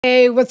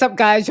Hey, what's up,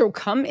 guys? Yo,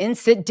 come in,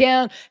 sit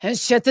down, and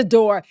shut the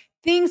door.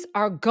 Things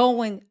are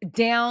going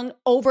down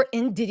over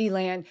in Diddy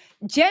land.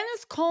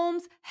 Janice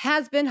Combs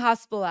has been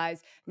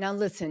hospitalized. Now,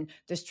 listen,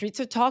 the streets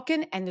are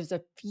talking, and there's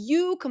a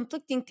few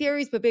conflicting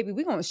theories, but baby,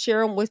 we're going to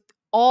share them with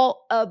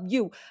all of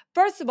you.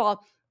 First of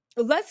all,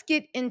 let's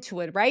get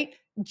into it, right?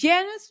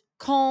 Janice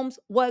Combs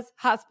was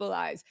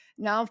hospitalized.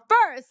 Now,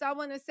 first, I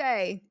want to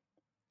say,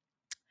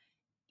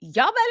 y'all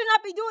better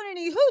not be doing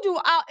any hoodoo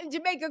out in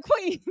Jamaica,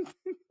 Queens.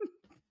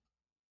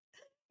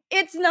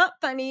 It's not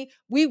funny.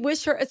 We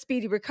wish her a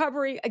speedy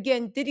recovery.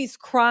 Again, Diddy's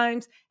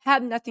crimes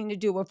have nothing to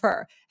do with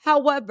her.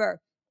 However,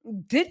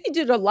 Diddy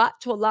did a lot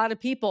to a lot of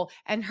people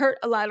and hurt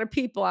a lot of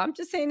people. I'm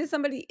just saying, if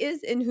somebody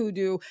is in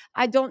hoodoo,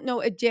 I don't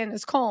know if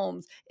Janice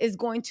Combs is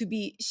going to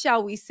be,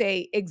 shall we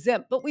say,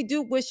 exempt, but we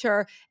do wish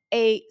her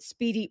a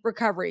speedy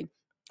recovery.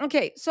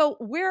 Okay, so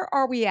where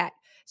are we at?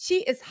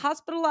 She is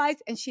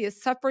hospitalized and she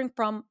is suffering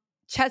from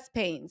chest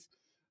pains.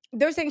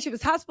 They're saying she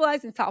was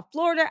hospitalized in South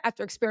Florida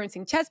after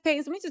experiencing chest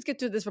pains. Let me just get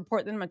through this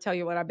report, then I'm going to tell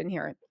you what I've been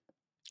hearing.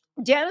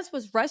 Janice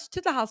was rushed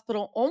to the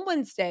hospital on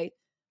Wednesday.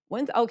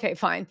 Okay,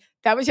 fine.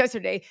 That was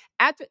yesterday.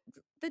 After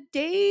the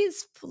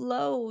days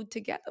flow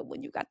together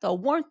when you got the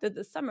warmth of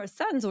the summer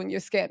suns on your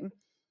skin.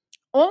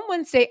 On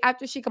Wednesday,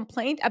 after she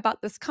complained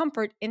about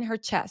discomfort in her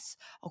chest,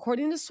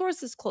 according to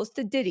sources close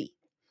to Diddy.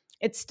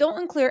 It's still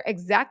unclear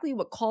exactly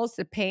what caused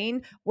the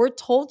pain. We're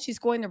told she's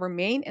going to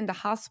remain in the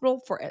hospital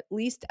for at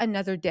least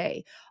another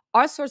day.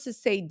 Our sources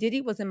say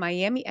Diddy was in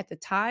Miami at the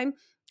time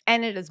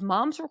and at his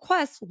mom's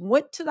request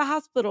went to the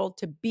hospital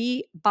to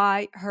be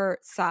by her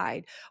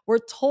side. We're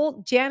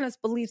told Janice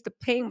believes the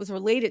pain was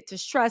related to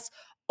stress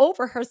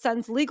over her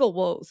son's legal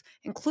woes,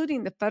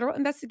 including the federal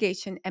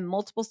investigation and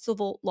multiple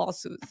civil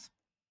lawsuits.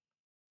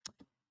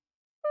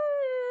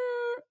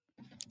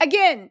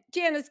 Again,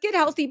 Janice, get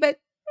healthy, but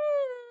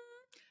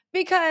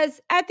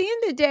because at the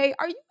end of the day,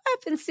 are you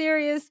effing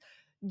serious?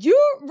 You're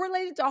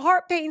related to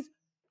heart pains.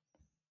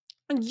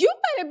 You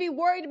better be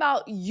worried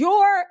about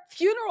your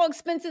funeral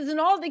expenses and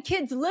all the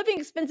kids' living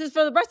expenses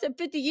for the rest of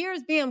 50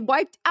 years being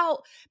wiped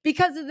out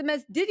because of the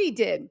mess Diddy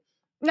did.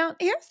 Now,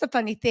 here's the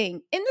funny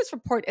thing. In this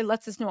report, it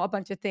lets us know a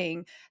bunch of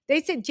things.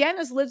 They said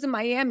Janice lives in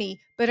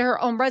Miami, but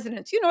her own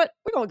residence. You know what?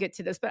 We're going to get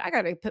to this, but I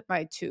got to put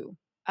my 2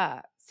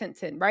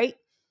 cents in, right?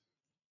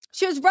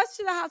 She was rushed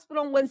to the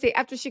hospital on Wednesday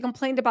after she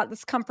complained about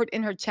discomfort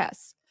in her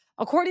chest.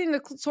 According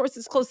to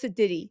sources close to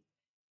Diddy,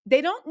 they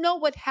don't know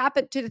what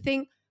happened to the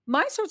thing.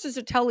 My sources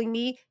are telling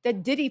me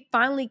that Diddy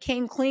finally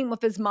came clean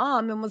with his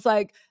mom and was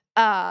like,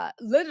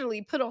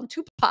 literally put on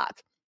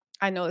Tupac.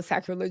 I know it's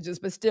sacrilegious,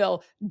 but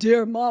still,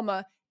 dear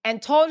mama, and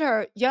told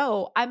her,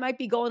 yo, I might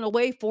be going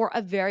away for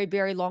a very,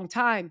 very long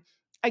time.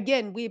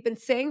 Again, we've been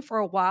saying for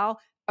a while,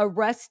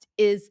 arrest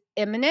is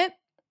imminent.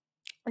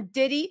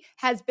 Diddy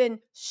has been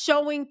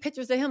showing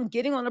pictures of him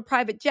getting on a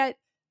private jet.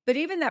 But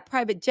even that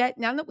private jet,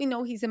 now that we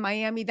know he's in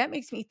Miami, that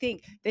makes me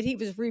think that he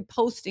was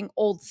reposting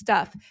old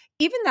stuff.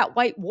 Even that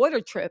white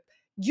water trip,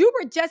 you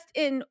were just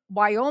in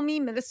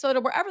Wyoming, Minnesota,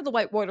 wherever the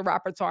white water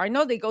rapids are. I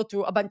know they go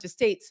through a bunch of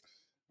states.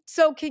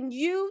 So can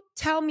you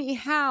tell me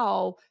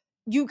how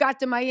you got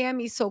to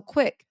Miami so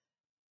quick?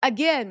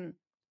 Again,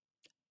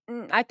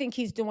 I think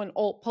he's doing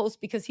old posts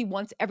because he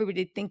wants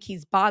everybody to think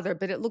he's bothered,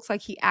 but it looks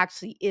like he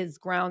actually is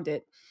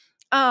grounded.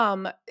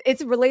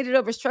 It's related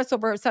over stress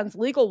over her son's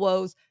legal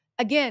woes.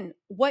 Again,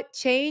 what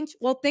changed?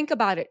 Well, think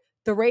about it.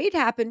 The raid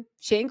happened.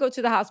 She ain't go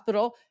to the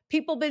hospital.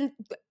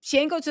 She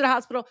ain't go to the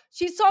hospital.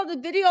 She saw the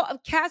video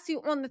of Cassie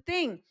on the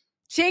thing.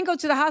 She ain't go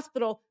to the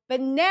hospital.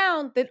 But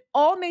now that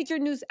all major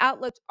news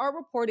outlets are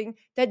reporting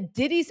that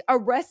Diddy's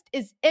arrest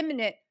is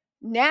imminent,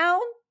 now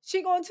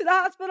she going to the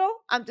hospital?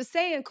 I'm just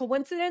saying,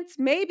 coincidence?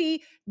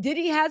 Maybe.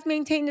 Diddy has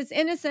maintained his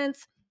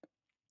innocence,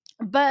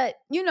 but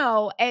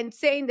and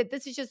saying that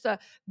this is just a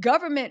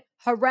government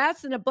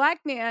harassing a black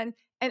man.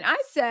 And I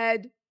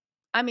said,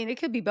 I mean, it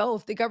could be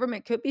both. The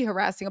government could be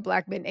harassing a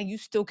black man and you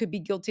still could be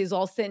guilty as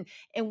all sin.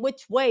 In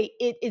which way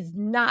it is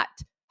not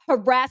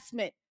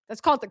harassment.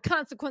 That's called the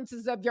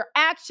consequences of your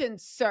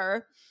actions,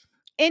 sir.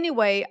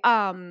 Anyway,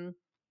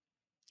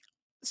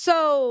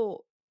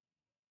 so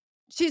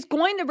she's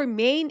going to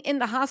remain in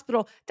the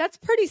hospital. That's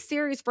pretty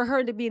serious for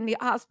her to be in the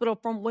hospital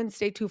from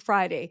Wednesday to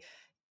Friday.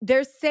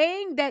 They're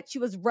saying that she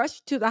was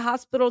rushed to the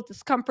hospital,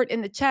 discomfort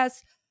in the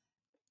chest.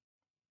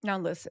 Now,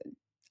 listen,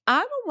 I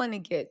don't want to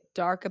get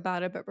dark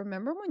about it, but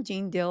remember when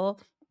Gene Dill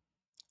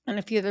and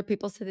a few other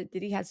people said that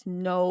Diddy has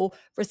no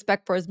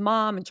respect for his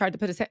mom and tried to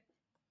put his head?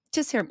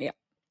 Just hear me out.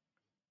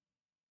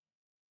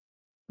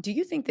 Do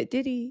you think that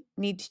Diddy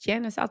needs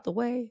Janice out the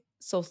way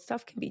so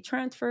stuff can be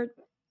transferred?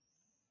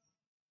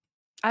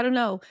 I don't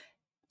know.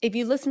 If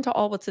you listen to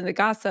all what's in the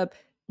gossip,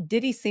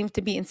 Diddy seems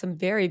to be in some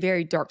very,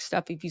 very dark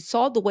stuff. If you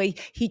saw the way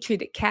he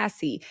treated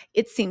Cassie,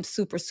 it seems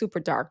super, super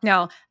dark.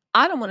 Now,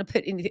 I don't want to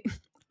put anything,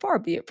 far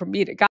be it from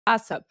me to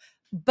gossip,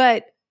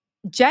 but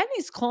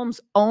Janice Combs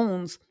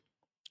owns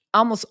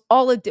almost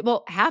all of,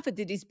 half of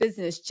Diddy's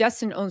business.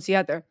 Justin owns the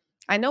other.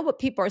 I know what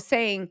people are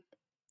saying.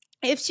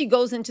 If she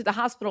goes into the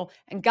hospital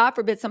and God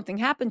forbid something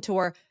happened to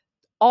her,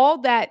 all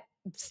that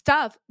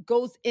stuff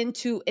goes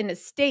into an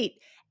estate,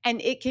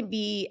 and it can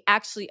be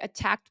actually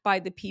attacked by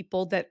the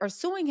people that are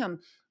suing him.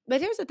 But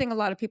here's the thing, a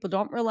lot of people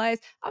don't realize.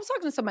 I was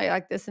talking to somebody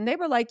like this, and they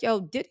were like, yo,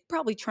 Diddy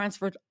probably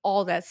transferred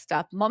all that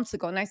stuff months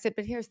ago. And I said,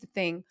 but here's the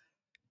thing,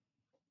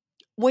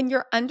 when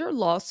you're under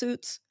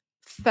lawsuits,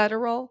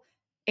 federal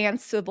and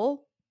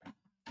civil,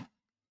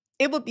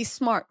 it would be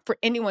smart for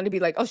anyone to be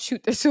like, oh,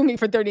 shoot, they're suing me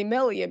for 30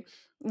 million.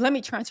 Let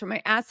me transfer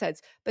my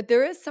assets. But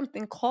there is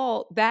something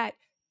called that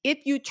if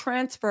you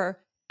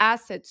transfer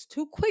assets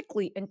too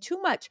quickly and too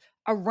much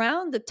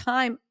around the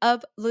time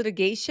of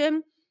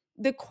litigation,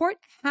 the court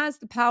has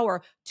the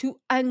power to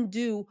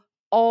undo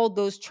all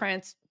those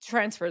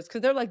transfers,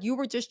 because they're like, you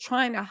were just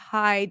trying to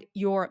hide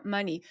your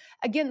money.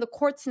 Again, the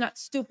court's not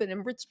stupid,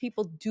 and rich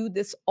people do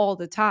this all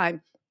the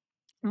time.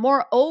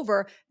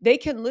 Moreover, they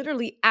can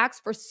literally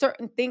ask for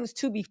certain things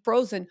to be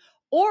frozen,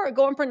 or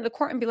go in front of the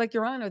court and be like,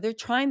 Your Honor, they're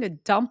trying to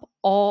dump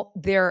all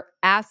their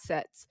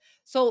assets.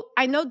 So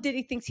I know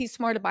Diddy thinks he's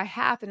smarter by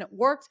half, and it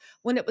worked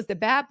when it was the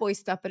bad boy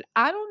stuff, but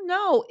I don't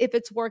know if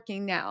it's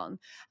working now.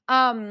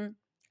 Um,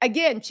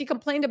 Again, she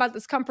complained about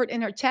discomfort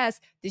in her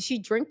chest. Did she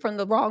drink from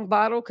the wrong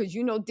bottle? Because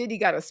Diddy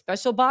got a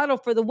special bottle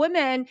for the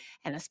women,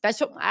 and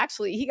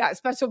actually, he got a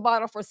special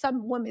bottle for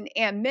some women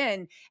and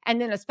men,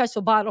 and then a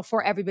special bottle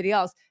for everybody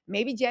else.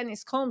 Maybe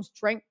Janice Combs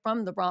drank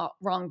from the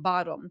wrong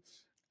bottle.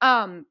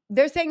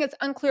 They're saying it's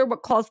unclear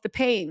what caused the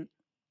pain.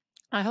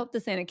 I hope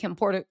this ain't a Kim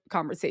Porter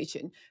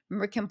conversation.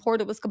 Remember, Kim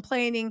Porter was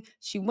complaining.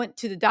 She went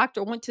to the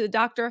doctor,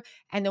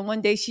 and then one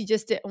day she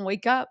just didn't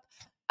wake up.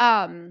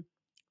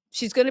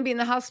 She's going to be in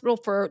the hospital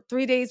for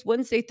 3 days,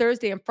 Wednesday,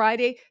 Thursday, and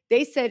Friday.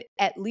 They said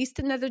at least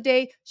another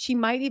day. She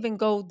might even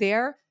go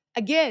there.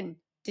 Again,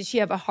 did she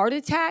have a heart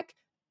attack?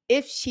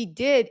 If she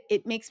did,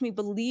 it makes me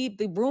believe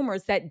the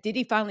rumors that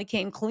Diddy finally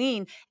came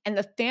clean, and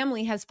the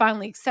family has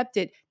finally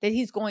accepted that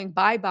he's going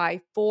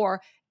bye-bye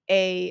for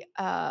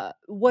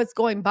what's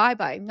going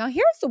bye-bye. Now,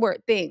 here's the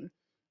weird thing.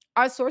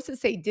 Our sources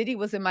say Diddy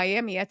was in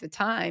Miami at the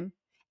time,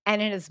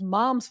 and in his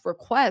mom's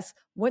request,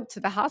 went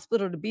to the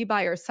hospital to be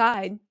by her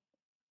side.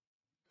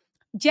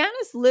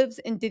 Janice lives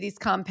in Diddy's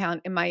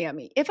compound in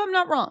Miami. If I'm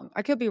not wrong,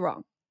 I could be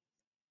wrong.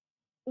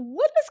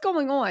 What is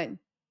going on?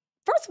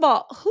 First of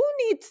all, who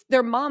needs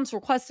their mom's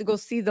request to go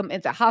see them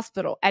at the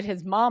hospital at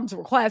his mom's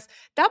request?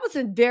 That was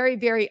a very,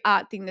 very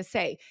odd thing to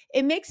say.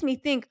 It makes me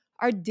think,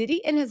 are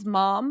Diddy and his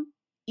mom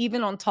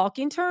even on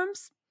talking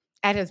terms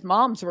at his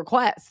mom's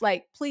request?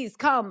 Like, please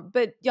come,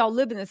 but y'all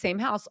live in the same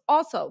house.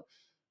 Also,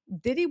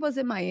 Diddy was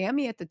in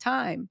Miami at the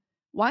time.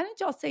 Why didn't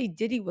y'all say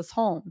Diddy was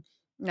home?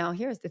 Now,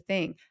 here's the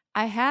thing.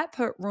 I have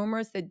heard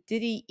rumors that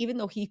Diddy, even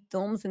though he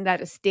films in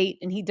that estate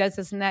and he does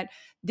this and that,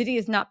 Diddy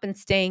has not been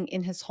staying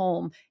in his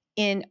home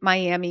in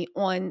Miami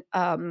on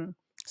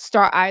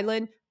Star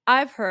Island.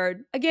 I've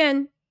heard,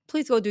 again,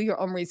 please go do your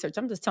own research.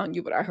 I'm just telling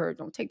you what I heard.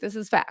 Don't take this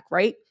as fact,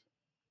 right?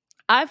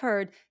 I've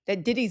heard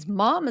that Diddy's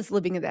mom is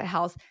living in that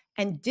house,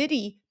 and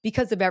Diddy,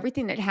 because of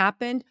everything that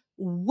happened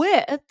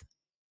with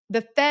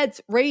the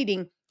feds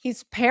raiding,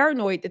 he's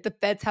paranoid that the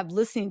feds have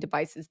listening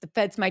devices. The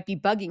feds might be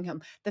bugging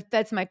him. The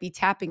feds might be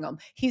tapping him.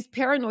 He's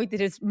paranoid that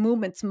his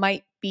movements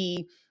might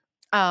be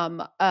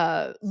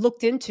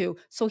looked into.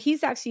 So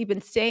he's actually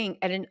been staying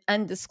at an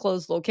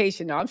undisclosed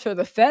location. Now, I'm sure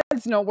the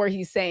feds know where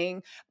he's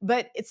staying,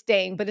 but it's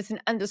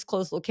an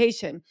undisclosed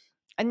location.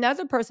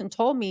 Another person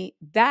told me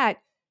that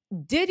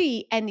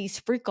Diddy and these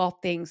freak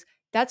off things,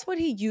 that's what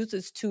he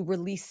uses to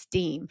release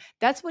steam.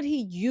 That's what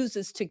he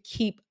uses to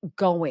keep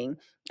going.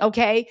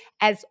 Okay.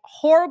 As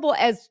horrible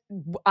as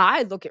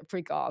I look at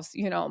freak offs,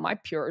 my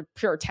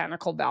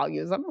puritanical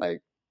values, I'm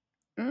like,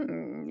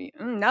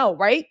 no,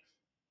 right?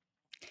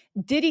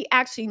 Diddy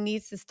actually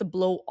needs this to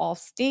blow off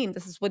steam.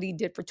 This is what he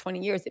did for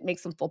 20 years. It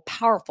makes him feel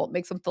powerful. It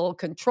makes him feel in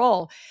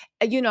control.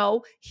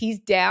 He's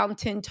down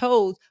 10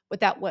 toes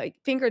with that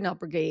fingernail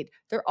brigade.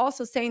 They're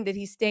also saying that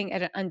he's staying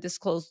at an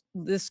disclosed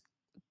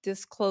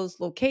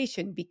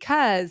location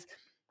because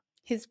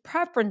his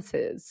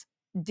preferences,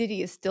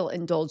 Diddy is still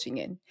indulging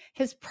in.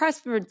 His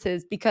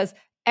preferences, because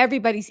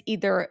everybody's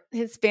either,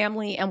 his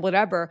family and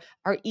whatever,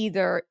 are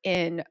either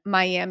in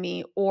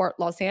Miami or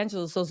Los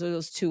Angeles. Those are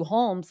those two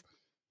homes.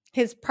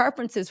 His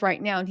preferences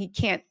right now, and he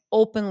can't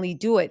openly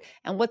do it.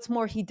 And what's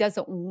more, he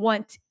doesn't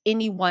want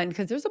anyone,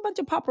 because there's a bunch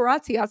of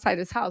paparazzi outside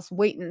his house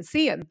waiting to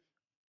see him.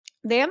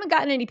 They haven't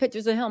gotten any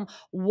pictures of him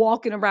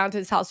walking around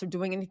his house or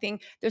doing anything.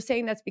 They're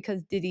saying that's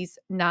because Diddy's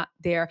not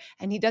there,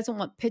 and he doesn't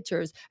want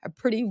pictures of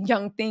pretty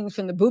young things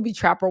from the booby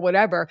trap or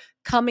whatever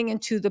coming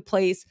into the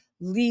place,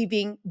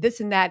 leaving, this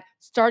and that,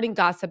 starting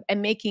gossip,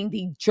 and making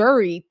the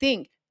jury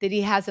think that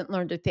he hasn't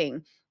learned a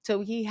thing.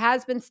 So he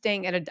has been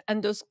staying at an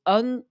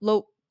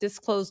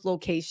undisclosed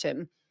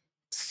location.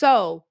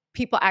 So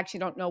people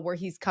actually don't know where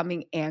he's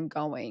coming and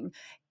going.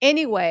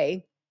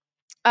 Anyway,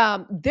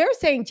 they're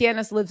saying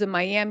Janice lives in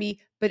Miami,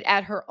 but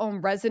at her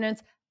own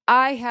residence.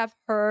 I have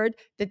heard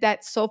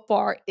that so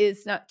far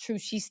is not true.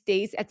 She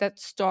stays at that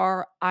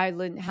Star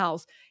Island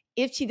house.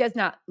 If she does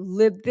not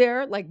live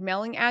there, like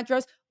mailing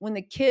address, when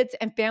the kids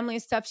and family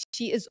and stuff,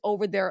 she is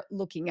over there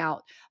looking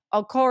out.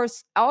 Of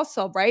course,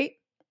 also, right?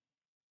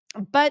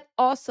 But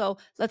also,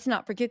 let's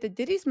not forget that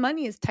Diddy's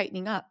money is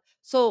tightening up.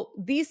 So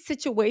these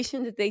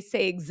situations that they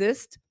say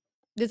exist,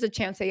 there's a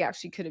chance they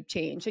actually could have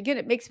changed. Again,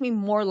 it makes me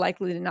more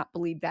likely to not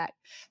believe that.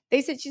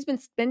 They said she's been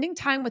spending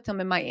time with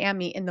him in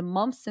Miami in the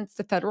months since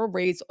the federal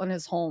raids on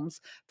his homes.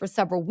 For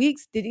several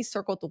weeks, Diddy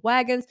circled the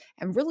wagons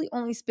and really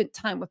only spent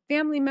time with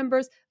family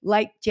members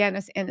like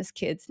Janice and his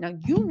kids. Now,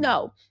 you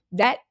know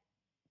that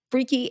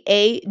freaky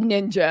A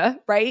ninja,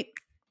 right?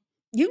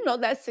 You know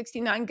that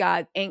 69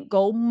 God ain't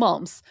go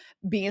months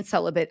being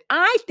celibate.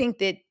 I think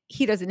that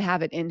he doesn't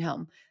have it in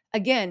him.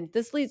 Again,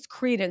 this leads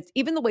credence,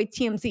 even the way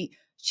TMZ,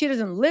 she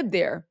doesn't live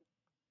there,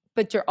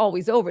 but you're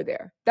always over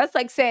there. That's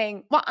like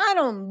saying, well, I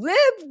don't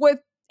live with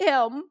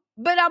him,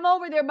 but I'm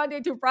over there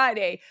Monday through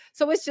Friday.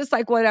 So it's just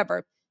like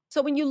whatever.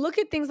 So when you look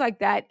at things like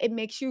that, it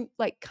makes you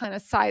like kind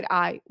of side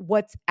eye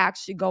what's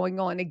actually going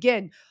on.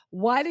 Again,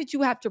 why did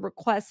you have to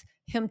request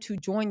him to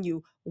join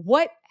you?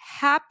 What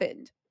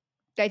happened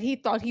that he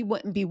thought he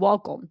wouldn't be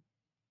welcome?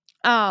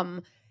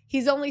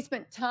 He's only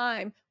spent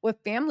time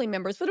with family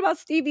members. What about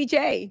Stevie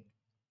J?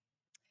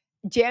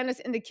 Janice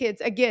and the kids.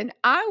 Again,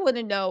 I want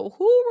to know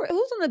who's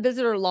on the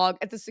visitor log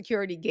at the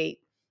security gate.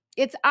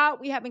 It's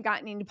out. We haven't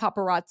gotten any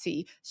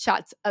paparazzi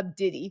shots of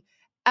Diddy.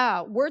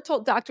 We're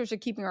told doctors are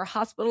keeping her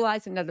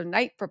hospitalized another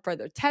night for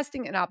further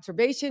testing and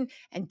observation,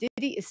 and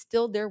Diddy is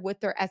still there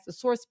with her. As the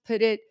source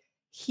put it,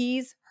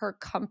 he's her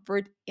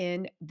comfort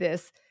in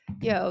this.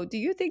 Yo, do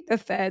you think the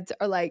feds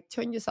are like,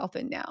 turn yourself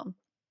in now?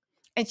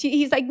 And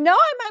he's like, no,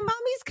 I'm my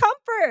mommy's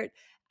comfort.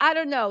 I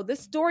don't know. The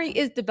story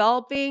is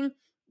developing.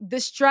 The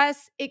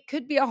stress, it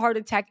could be a heart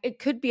attack. It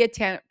could be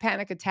a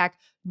panic attack.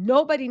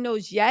 Nobody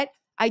knows yet.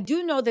 I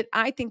do know that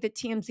I think that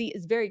TMZ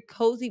is very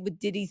cozy with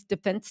Diddy's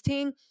defense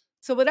team.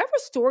 So whatever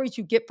stories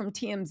you get from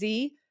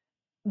TMZ,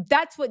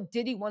 that's what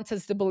Diddy wants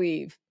us to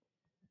believe.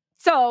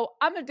 So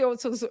I'm going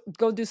to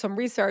go do some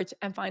research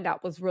and find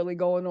out what's really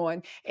going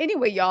on.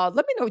 Anyway, y'all,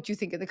 let me know what you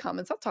think in the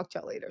comments. I'll talk to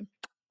y'all later.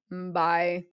 Bye.